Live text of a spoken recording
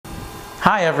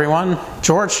Hi everyone,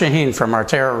 George Shaheen from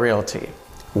Artera Realty.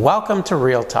 Welcome to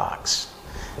Real Talks.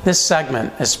 This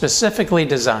segment is specifically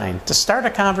designed to start a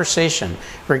conversation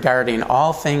regarding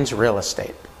all things real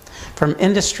estate. From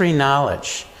industry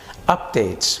knowledge,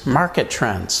 updates, market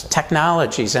trends,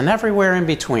 technologies, and everywhere in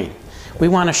between. We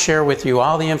want to share with you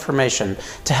all the information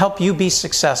to help you be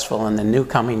successful in the new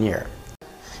coming year.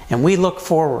 And we look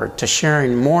forward to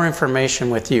sharing more information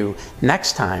with you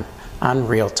next time on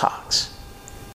Real Talks.